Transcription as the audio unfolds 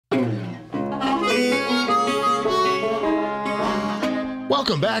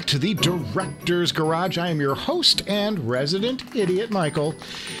Welcome back to the Director's Garage. I am your host and resident idiot, Michael.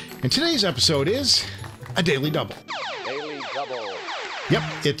 And today's episode is a Daily Double. Daily Double. Yep,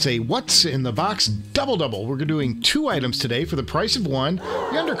 it's a What's in the Box Double. We're doing 2 items today for the price of 1. The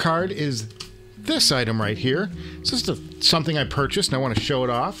undercard is this item right here. It's just something I purchased and I want to show it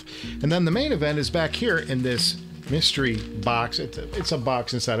off. And then the main event is back here in this mystery box. It's a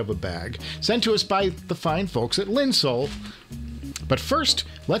box inside of a bag sent to us by the fine folks at Linsoul. But first,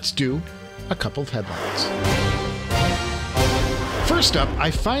 let's do a couple of headlines. First up,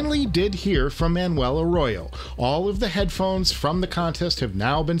 I finally did hear from Manuel Arroyo. All of the headphones from the contest have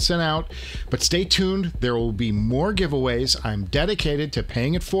now been sent out, but stay tuned, there will be more giveaways. I'm dedicated to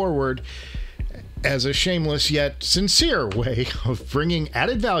paying it forward as a shameless yet sincere way of bringing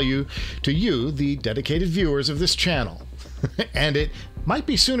added value to you, the dedicated viewers of this channel. And it might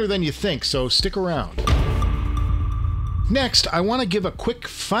be sooner than you think, so stick around. Next, I want to give a quick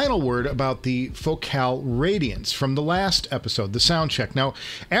final word about the Focal Radiance from the last episode, the sound check. Now,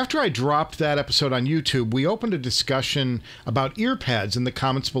 after I dropped that episode on YouTube, we opened a discussion about ear pads in the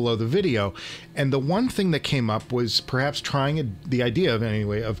comments below the video, and the one thing that came up was perhaps trying the idea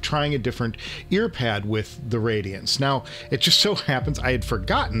of trying a different ear pad with the Radiance. Now, it just so happens I had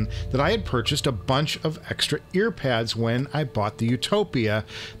forgotten that I had purchased a bunch of extra ear pads when I bought the Utopia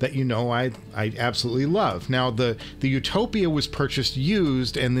that you know I absolutely love. Now, the Utopia was purchased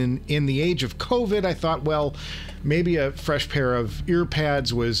used, and then in the age of COVID, I thought, well, maybe a fresh pair of ear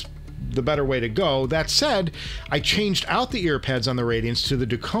pads was the better way to go. That said, I changed out the ear pads on the Radiance to the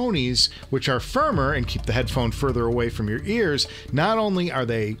Duconis, which are firmer and keep the headphone further away from your ears. Not only are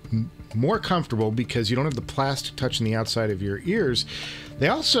they more comfortable because you don't have the plastic touching the outside of your ears, they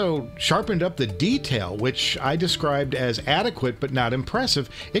also sharpened up the detail, which I described as adequate but not impressive.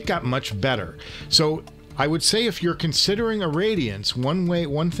 It got much better. So I would say if you're considering a Radiance,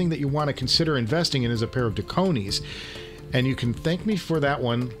 one thing that you want to consider investing in is a pair of Duconis, and you can thank me for that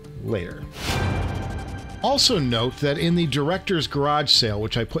one later. Also note that in the Director's Garage sale,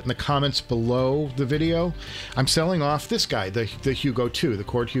 which I put in the comments below the video, I'm selling off this guy, the Hugo 2, the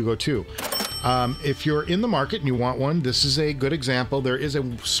Chord Hugo 2. If you're in the market and you want one, this is a good example. There is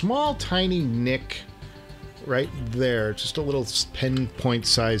a small, tiny nick right there, just a little pinpoint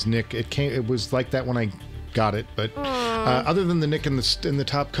size nick. It was like that when I got it, but other than the nick in the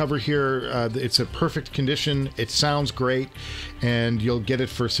top cover here, it's a perfect condition. It sounds great, and you'll get it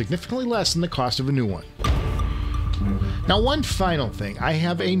for significantly less than the cost of a new one. Now, one final thing, I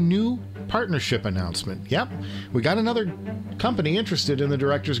have a new partnership announcement. Yep, we got another company interested in the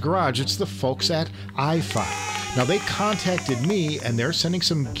Director's Garage. It's the folks at iFi. Now, they contacted me, and they're sending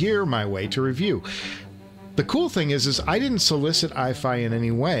some gear my way to review. The cool thing is I didn't solicit iFi in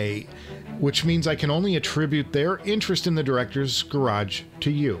any way, which means I can only attribute their interest in the Director's Garage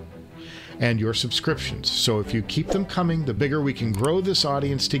to you and your subscriptions. So if you keep them coming, the bigger we can grow this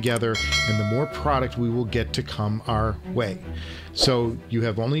audience together and the more product we will get to come our way. So you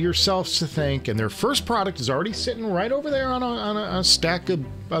have only yourselves to thank, and their first product is already sitting right over there on a stack of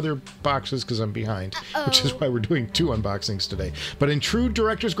other boxes because I'm behind, which is why we're doing 2 unboxings today. But in true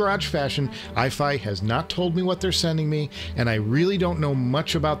Director's Garage fashion, iFi has not told me what they're sending me, and I really don't know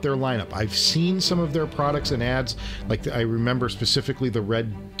much about their lineup. I've seen some of their products and ads, like I remember specifically the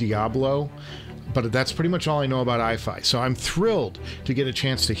Red Diablo, but that's pretty much all I know about iFi. So I'm thrilled to get a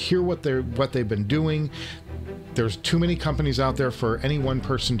chance to hear what they've been doing. There's too many companies out there for any one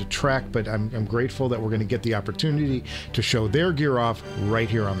person to track, but I'm grateful that we're going to get the opportunity to show their gear off right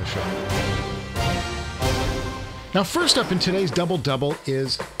here on the show. Now, first up in today's Double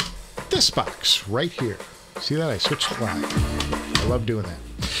is this box right here. See that? I switched it live. I love doing that.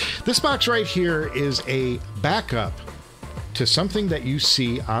 This box right here is a backup to something that you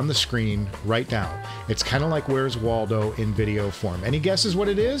see on the screen right now. It's kind of like Where's Waldo in video form. Any guesses what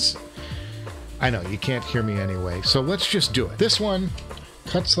it is? I know, you can't hear me anyway, so let's just do it. This one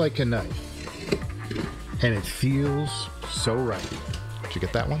cuts like a knife, and it feels so right. Did you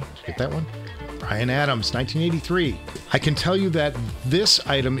get that one? Did you get that one? Bryan Adams, 1983. I can tell you that this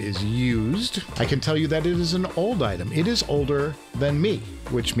item is used. I can tell you that it is an old item. It is older than me,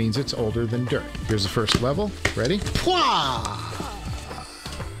 which means it's older than dirt. Here's the first level. Ready? Pwah!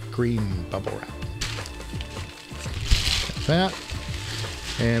 Green bubble wrap. Like that.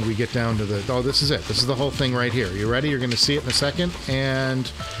 And we get down to the, oh, this is it. This is the whole thing right here. You ready? You're going to see it in a second.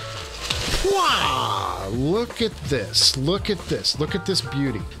 And wow! Look at this. Look at this. Look at this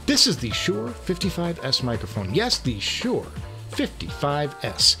beauty. This is the Shure 55S microphone. Yes, the Shure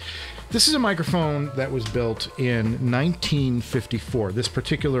 55S. This is a microphone that was built in 1954, this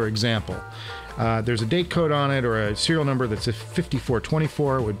particular example. There's a date code on it, or a serial number that's a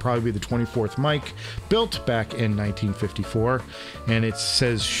 5424. It would probably be the 24th mic, built back in 1954. And it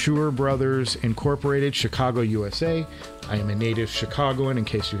says Shure Brothers Incorporated, Chicago, USA. I am a native Chicagoan, in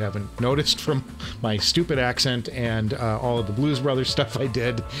case you haven't noticed from my stupid accent and all of the Blues Brothers stuff I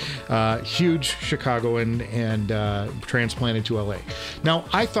did. Huge Chicagoan, and transplanted to LA. Now,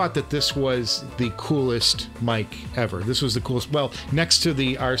 I thought that this was the coolest mic ever. This was the coolest, well, next to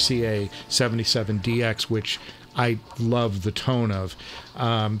the RCA 77DX, which I love the tone of.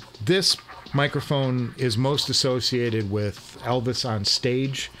 This microphone is most associated with Elvis on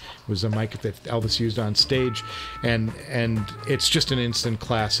stage. It was a mic that Elvis used on stage, and it's just an instant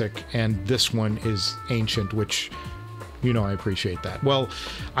classic, and this one is ancient, which, you know, I appreciate that. Well,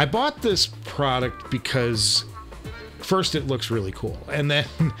 I bought this product because first, it looks really cool, and then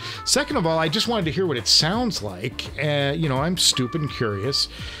second of all, I just wanted to hear what it sounds like. You know, I'm stupid and curious.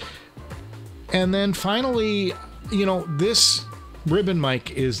 And then finally, you know, this ribbon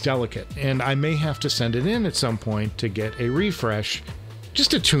mic is delicate, and I may have to send it in at some point to get a refresh,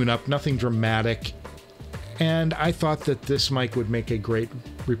 just a tune-up, nothing dramatic. And I thought that this mic would make a great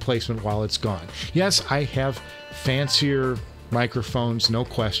replacement while it's gone. Yes, I have fancier microphones, no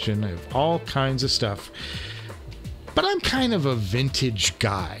question. I have all kinds of stuff. But I'm kind of a vintage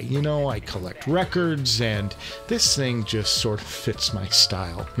guy, you know, I collect records, and this thing just sort of fits my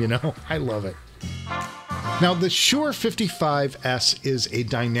style, you know, I love it. Now, the Shure 55S is a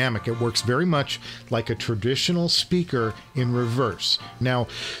dynamic. It works very much like a traditional speaker in reverse. Now,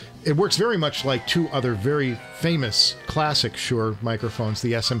 it works very much like two other very famous classic Shure microphones,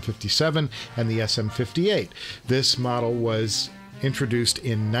 the SM57 and the SM58. This model was introduced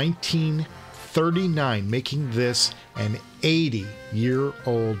in 1939, making this an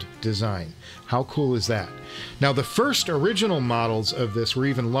 80-year-old design. How cool is that? Now, the first original models of this were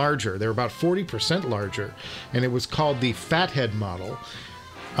even larger. They were about 40% larger, and it was called the Fathead model,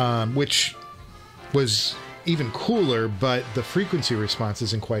 which was even cooler, but the frequency response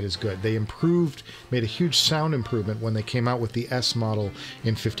isn't quite as good. They improved, made a huge sound improvement when they came out with the S model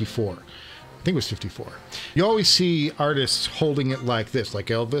in 54. I think it was 54. You always see artists holding it like this, like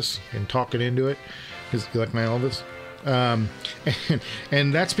Elvis, and talking into it. You like my Elvis?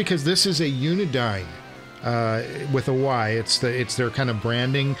 And that's because this is a Unidyne with a Y. It's their kind of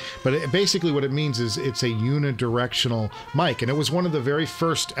branding, but basically what it means is it's a unidirectional mic, and it was one of the very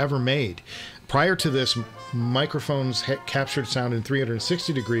first ever made. Prior to this, microphones captured sound in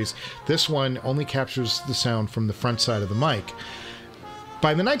 360 degrees. This one only captures the sound from the front side of the mic.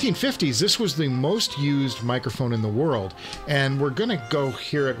 By the 1950s, this was the most used microphone in the world, and we're going to go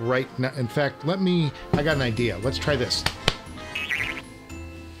hear it right now. In fact, I got an idea. Let's try this.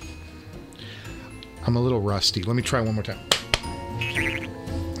 I'm a little rusty. Let me try one more time.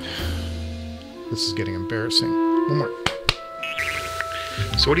 This is getting embarrassing. One more.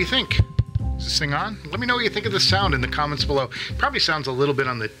 So what do you think? Is this thing on? Let me know what you think of the sound in the comments below. Probably sounds a little bit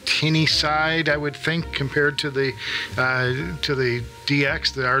on the tinny side, I would think, compared to the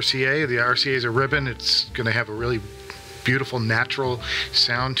DX, the RCA. The RCA is a ribbon. It's going to have a really beautiful natural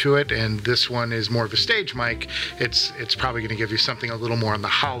sound to it, and this one is more of a stage mic. It's probably going to give you something a little more on the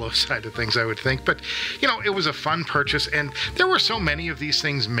hollow side of things, I would think. But you know, it was a fun purchase, and there were so many of these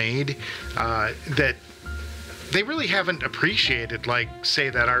things made that they really haven't appreciated, like say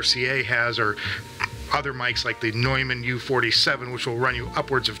that RCA has, or other mics like the Neumann U47, which will run you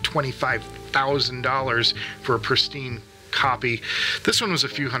upwards of $25,000 for a pristine copy. This one was a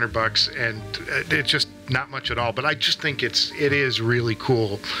few $100, and it's just not much at all, but I just think it is really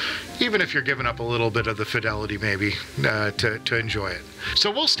cool, even if you're giving up a little bit of the fidelity maybe to enjoy it. So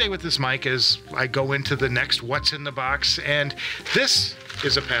we'll stay with this mic as I go into the next what's in the box, and this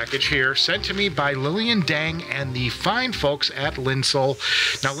is a package here sent to me by Lillian Dang and the fine folks at Linsoul.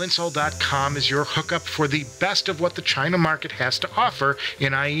 Now, Linsoul.com is your hookup for the best of what the China market has to offer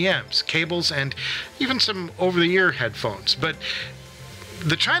in IEMs, cables, and even some over-the-ear headphones. But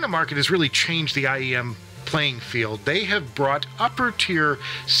the China market has really changed the IEM playing field. They have brought upper tier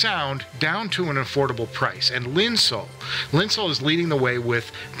sound down to an affordable price, and Linsoul is leading the way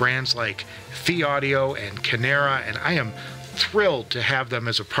with brands like Thieaudio and Canera, and I am thrilled to have them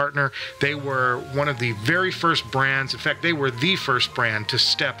as a partner. They were one of the very first brands. In fact, they were the first brand to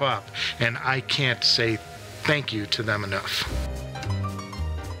step up, and I can't say thank you to them enough.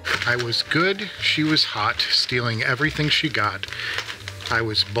 I was good, she was hot, stealing everything she got. I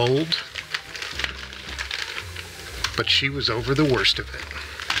was bold, but she was over the worst of it.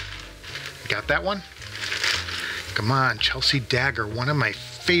 Got that one? Come on, Chelsea Dagger, one of my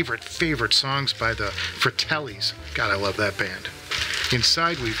favorite songs by the Fratellis. God, I love that band.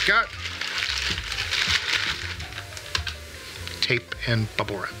 Inside we've got tape and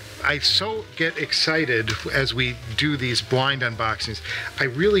bubble wrap. I so get excited as we do these blind unboxings. I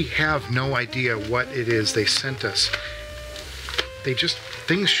really have no idea what it is they sent us.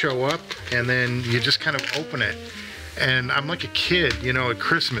 Things show up and then you just kind of open it. And I'm like a kid, you know, at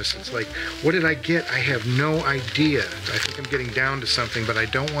Christmas. It's like, what did I get? I have no idea. I think I'm getting down to something, but I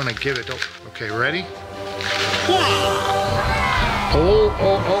don't want to give it. Okay, ready?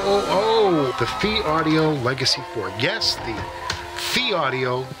 Oh. The Thieaudio Legacy 4. Yes, the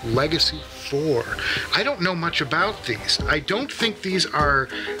Thieaudio Legacy 4. I don't know much about these. I don't think these are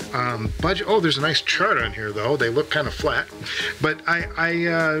budget. Oh, there's a nice chart on here, though. They look kind of flat. But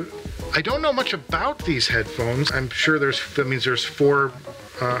I don't know much about these headphones. I'm sure there's 4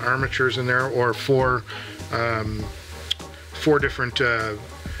 armatures in there, or 4 different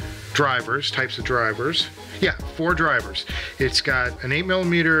types of drivers. Yeah, 4 drivers. It's got an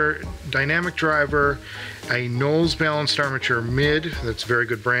 8mm dynamic driver, a Knowles balanced armature mid, that's a very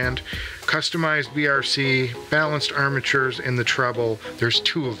good brand, customized BRC, balanced armatures in the treble. There's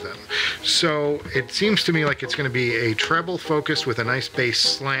 2 of them. So it seems to me like it's going to be a treble focused with a nice bass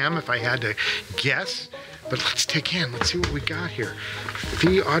slam, if I had to guess. But let's take in, let's see what we got here.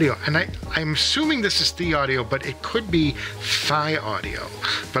 Thieaudio, and I'm assuming this is Thieaudio, but it could be Thieaudio.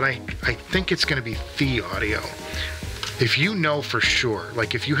 But I think it's gonna be Thieaudio. If you know for sure,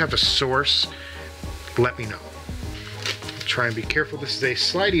 like if you have a source, let me know. Try and be careful. This is a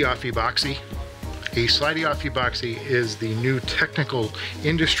slidey offy boxy. A slidey offy boxy is the new technical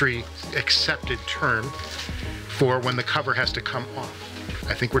industry accepted term for when the cover has to come off.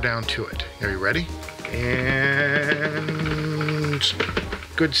 I think we're down to it. Are you ready? And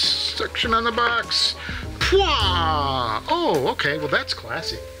good suction on the box. Pwah! Oh, okay. Well, that's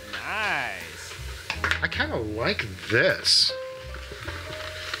classy. Nice. I kind of like this.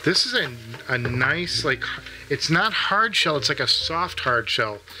 This is a nice, like, it's not hard shell. It's like a soft hard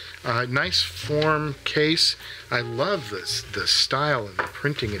shell. Nice form case. I love this, the style and the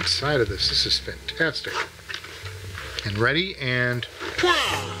printing inside of this. This is fantastic. And ready, and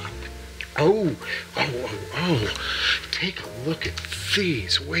oh. Take a look at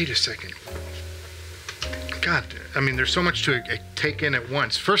these. Wait a second. God, I mean, there's so much to take in at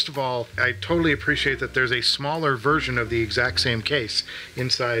once. First of all, I totally appreciate that there's a smaller version of the exact same case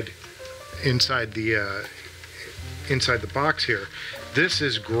inside the box here. This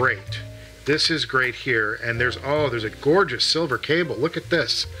is great. This is great here. And there's a gorgeous silver cable. Look at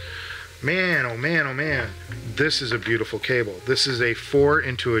this. Man, oh man, oh man. This is a beautiful cable. This is a 4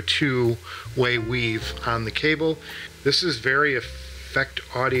 into a 2-way weave on the cable. This is very effect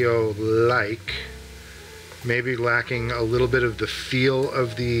audio-like. Maybe lacking a little bit of the feel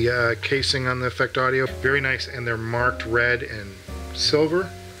of the casing on the effect audio. Very nice, and they're marked red and silver,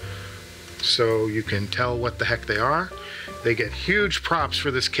 so you can tell what the heck they are. They get huge props for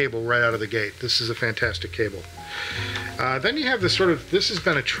this cable right out of the gate. This is a fantastic cable. Then you have this this has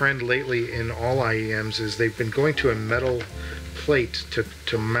been a trend lately in all IEMs, is they've been going to a metal plate to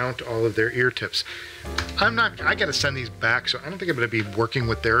mount all of their ear tips. I gotta send these back, so I don't think I'm gonna be working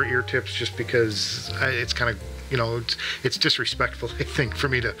with their ear tips, just because it's kind of, you know, it's disrespectful, I think, for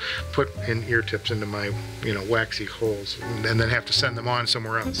me to put in ear tips into my, you know, waxy holes and then have to send them on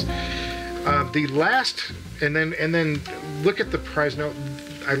somewhere else. The last, and then look at the prize note.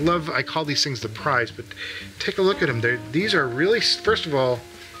 I call these things the prize, but take a look at them. These are really, first of all,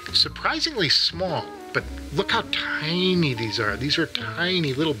 surprisingly small, but look how tiny these are. These are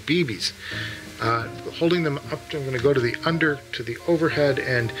tiny little BBs. Holding them up, I'm going to go to the overhead,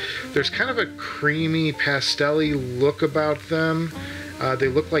 and there's kind of a creamy pastel-y look about them. They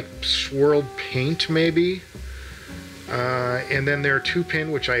look like swirled paint, maybe. And then they're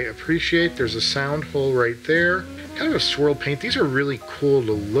 2-pin, which I appreciate. There's a sound hole right there. Kind of a swirled paint. These are really cool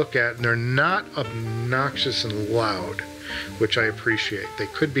to look at, and they're not obnoxious and loud, which I appreciate. They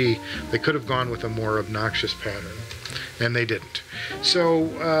could have gone with a more obnoxious pattern, and they didn't. So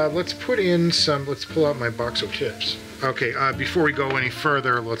let's pull out my box of tips. Okay, before we go any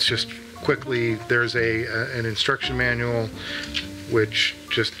further, let's just quickly, there's an instruction manual which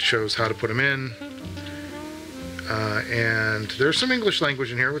just shows how to put them in. And there's some English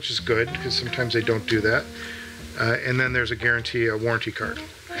language in here, which is good, because sometimes they don't do that. And then there's a warranty card.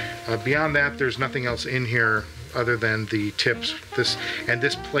 Beyond that, there's nothing else in here other than the tips. This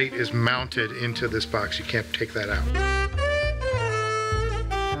plate is mounted into this box. You can't take that out.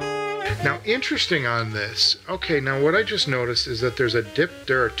 Now, interesting on this. Okay, now what I just noticed is that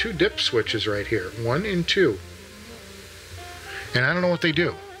there are 2 dip switches right here, 1 and 2. And I don't know what they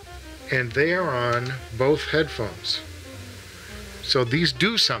do. And they are on both headphones. So these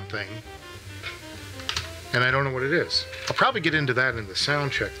do something, and I don't know what it is. I'll probably get into that in the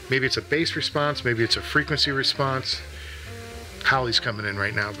sound check. Maybe it's a bass response, maybe it's a frequency response. Holly's coming in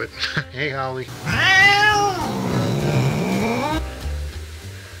right now, but hey, Holly.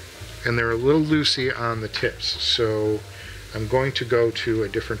 And they're a little loosey on the tips, so I'm going to go to a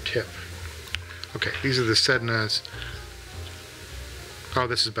different tip. Okay, these are the Sednas. Oh,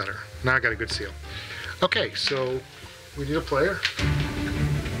 this is better. Now I got a good seal. Okay, so we need a player.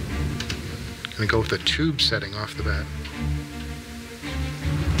 I'm gonna go with the tube setting off the bat.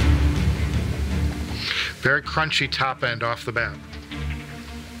 Very crunchy top end off the bat.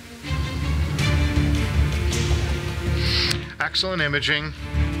 Excellent imaging.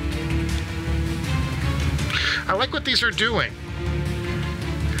 I like what these are doing.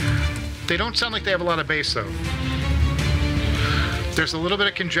 They don't sound like they have a lot of bass though. There's a little bit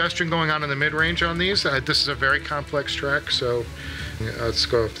of congestion going on in the mid-range on these. This is a very complex track, so let's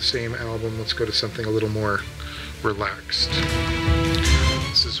go with the same album. Let's go to something a little more relaxed.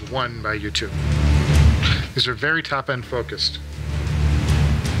 This is One by U2. These are very top-end focused.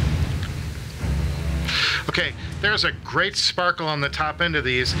 Okay, there's a great sparkle on the top end of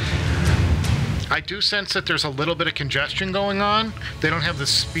these. I do sense that there's a little bit of congestion going on. They don't have the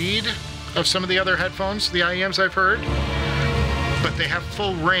speed of some of the other headphones, the IEMs I've heard, but they have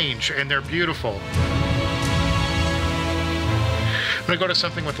full range and they're beautiful. I'm gonna go to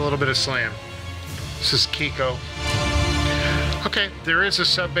something with a little bit of slam. This is Kiko. Okay, there is a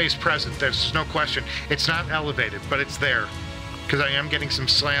sub bass present, there's no question. It's not elevated, but it's there, because I am getting some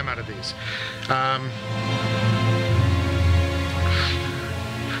slam out of these.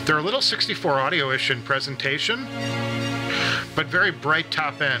 They're a little 64 audio-ish in presentation, but very bright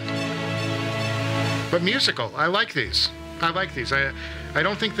top end. But musical, I like these. I like these. I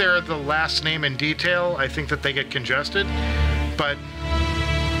don't think they're the last name in detail. I think that they get congested, but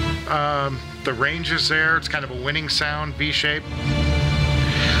the range is there. It's kind of a winning sound, V-shape.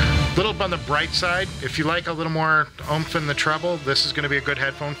 A little on the bright side. If you like a little more oomph in the treble, this is going to be a good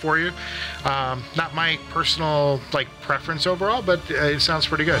headphone for you. Not my personal preference overall, but it sounds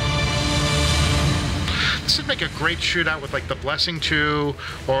pretty good. This would make a great shootout with the Blessing 2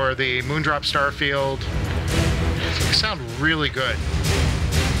 or the Moondrop Starfield. They sound really good.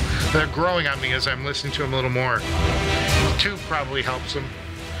 They're growing on me as I'm listening to them a little more. The tube probably helps them.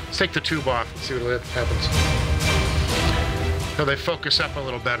 Let's take the tube off and see what happens. So they focus up a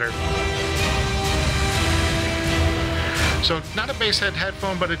little better. So not a bass head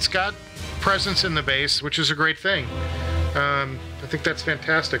headphone, but it's got presence in the bass, which is a great thing. I think that's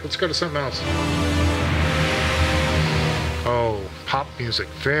fantastic. Let's go to something else. Oh, pop music,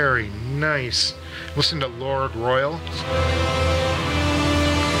 very nice. Listen to Lord Royal.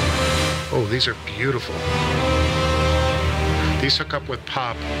 Oh, these are beautiful. These hook up with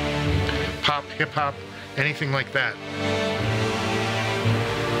pop, hip-hop, anything like that.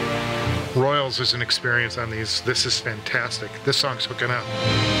 Royals is an experience on these. This is fantastic. This song's hooking up.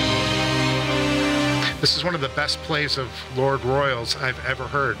 This is one of the best plays of Lord Royals I've ever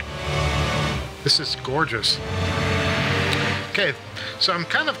heard. This is gorgeous. Okay, so I'm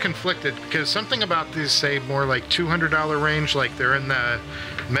kind of conflicted because something about these say more like $200 range, like they're in the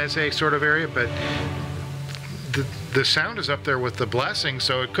meze sort of area, but the sound is up there with the Blessing,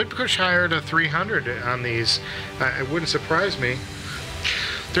 so it could push higher to 300 on these. It wouldn't surprise me.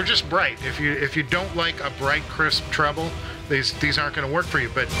 They're just bright. If you don't like a bright, crisp treble, these aren't going to work for you.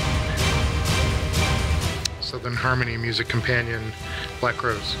 But Southern Harmony Music Companion, Black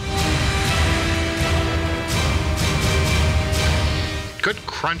Rose. Good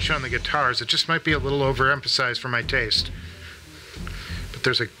crunch on the guitars. It just might be a little overemphasized for my taste. But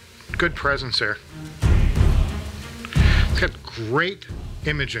there's a good presence there. It's got great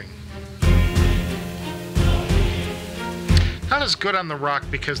imaging. Not as good on the rock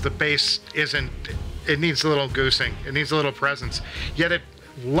because the bass isn't, it needs a little goosing. It needs a little presence. Yet it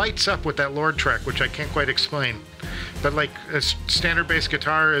lights up with that Lord track, which I can't quite explain. But a standard bass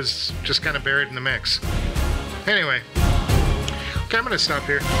guitar is just kind of buried in the mix. Anyway. Okay, I'm going to stop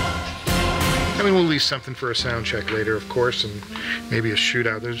here. I mean, we'll leave something for a sound check later, of course, and maybe a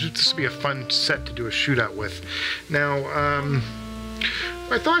shootout. This would be a fun set to do a shootout with. Now,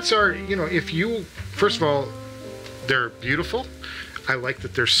 my thoughts are, if you, first of all, they're beautiful. I like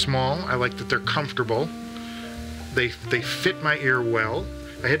that they're small. I like that they're comfortable. They fit my ear well.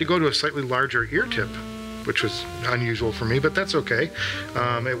 I had to go to a slightly larger ear tip which was unusual for me, but that's okay.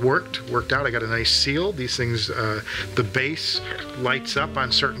 It worked out. I got a nice seal. These things, the bass lights up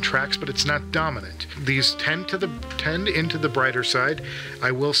on certain tracks, but it's not dominant. These tend into the brighter side.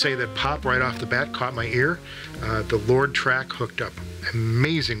 I will say that Pop right off the bat caught my ear. The Lord track hooked up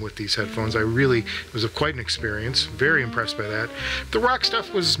amazing with these headphones. It was quite an experience. Very impressed by that. The rock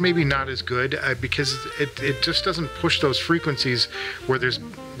stuff was maybe not as good because it just doesn't push those frequencies where there's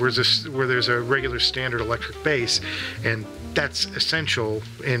a regular standard electric bass, and that's essential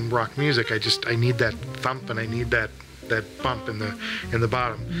in rock music. I need that thump, and I need that bump in the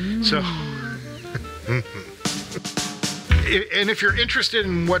bottom. So and if you're interested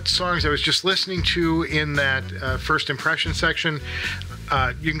in what songs I was just listening to in that first impression section,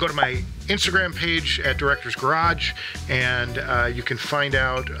 you can go to my Instagram page at Director's Garage, and you can find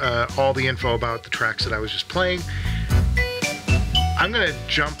out all the info about the tracks that I was just playing. I'm going to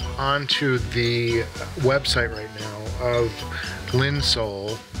jump onto the website right now of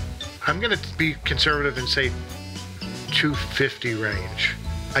Linsoul. I'm going to be conservative and say 250 range.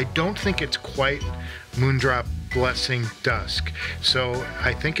 I don't think it's quite Moondrop Blessing Dusk, so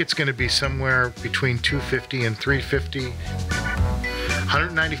I think it's going to be somewhere between 250 and 350.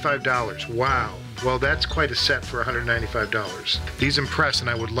 $195. Wow. Well, that's quite a set for $195. These impress, and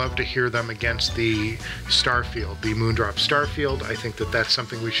I would love to hear them against the Starfield, the Moondrop Starfield. I think that that's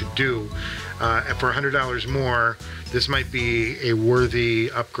something we should do. For $100 more, this might be a worthy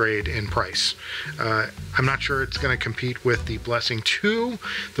upgrade in price. I'm not sure it's going to compete with the Blessing 2.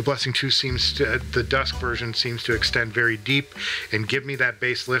 The Blessing 2 the Dusk version seems to extend very deep and give me that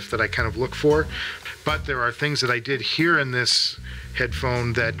bass lift that I kind of look for. But there are things that I did hear in this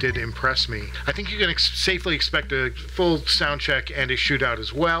headphone that did impress me. I think you can safely expect a full sound check and a shootout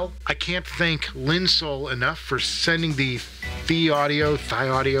as well. I can't thank Linsoul enough for sending the Thieaudio,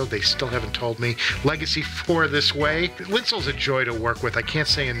 they still haven't told me, Legacy 4 this way. Linsoul's a joy to work with. I can't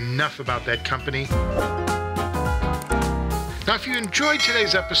say enough about that company. Now, if you enjoyed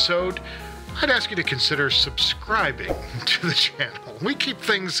today's episode, I'd ask you to consider subscribing to the channel. We keep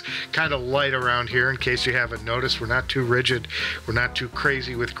things kind of light around here, in case you haven't noticed. We're not too rigid. We're not too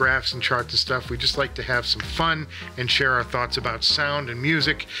crazy with graphs and charts and stuff. We just like to have some fun and share our thoughts about sound and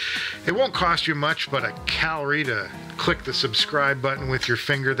music. It won't cost you much but a calorie to click the subscribe button with your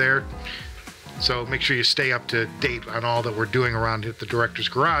finger there. So make sure you stay up to date on all that we're doing around at the Director's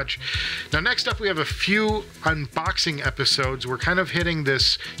Garage. Now, next up, we have a few unboxing episodes. We're kind of hitting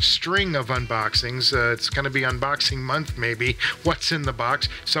this string of unboxings. It's going to be unboxing month, maybe. What's in the box?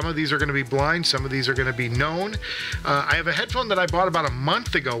 Some of these are going to be blind. Some of these are going to be known. I have a headphone that I bought about a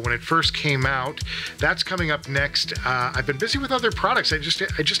month ago when it first came out. That's coming up next. I've been busy with other products. I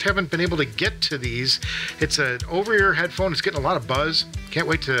just haven't been able to get to these. It's an over-ear headphone. It's getting a lot of buzz. Can't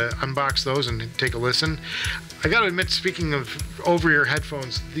wait to unbox those and take a listen. I gotta admit, speaking of over-ear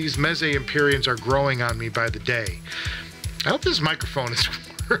headphones, these Meze Empyreans are growing on me by the day. I hope this microphone is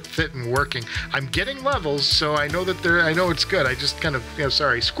worth it and working. I'm getting levels, so I know I know it's good. I just kind of,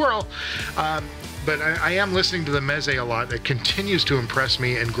 sorry, squirrel. But I am listening to the Meze a lot. It continues to impress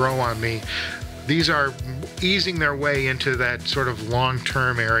me and grow on me. These are easing their way into that sort of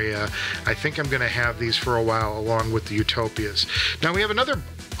long-term area. I think I'm going to have these for a while along with the Utopias. Now, we have another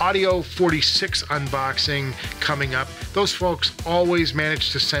Audio 46 unboxing coming up. Those folks always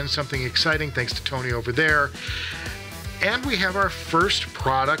manage to send something exciting, thanks to Tony over there. And we have our first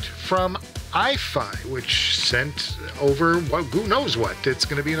product from iFi, which sent over, well, who knows what. It's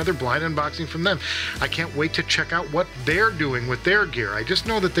going to be another blind unboxing from them. I can't wait to check out what they're doing with their gear. I just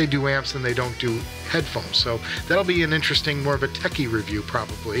know that they do amps and they don't do headphones, so that'll be an interesting, more of a techie review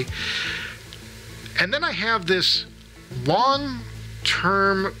probably. And then I have this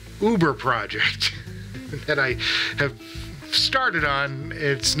long-term Uber project that I have started on.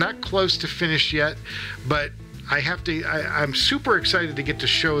 It's not close to finished yet, but I'm super excited to get to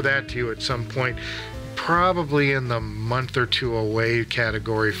show that to you at some point, probably in the month or two away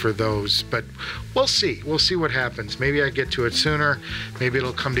category for those, but we'll see. We'll see what happens. Maybe I get to it sooner, maybe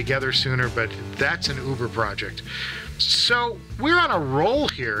it'll come together sooner, but that's an Uber project. So we're on a roll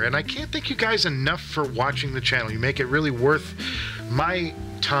here, and I can't thank you guys enough for watching the channel. You make it really worth my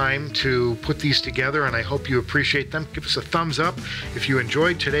time to put these together, and I hope you appreciate them. Give us a thumbs up if you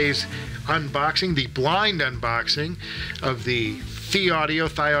enjoyed today's unboxing, the blind unboxing of the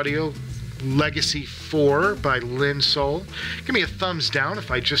Thieaudio Legacy 4 by Linsoul. Give me a thumbs down if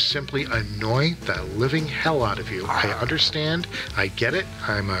I just simply annoy the living hell out of you. I understand, I get it,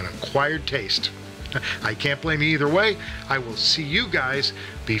 I'm an acquired taste. I can't blame you either way. I will see you guys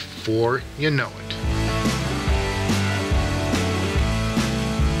before you know it.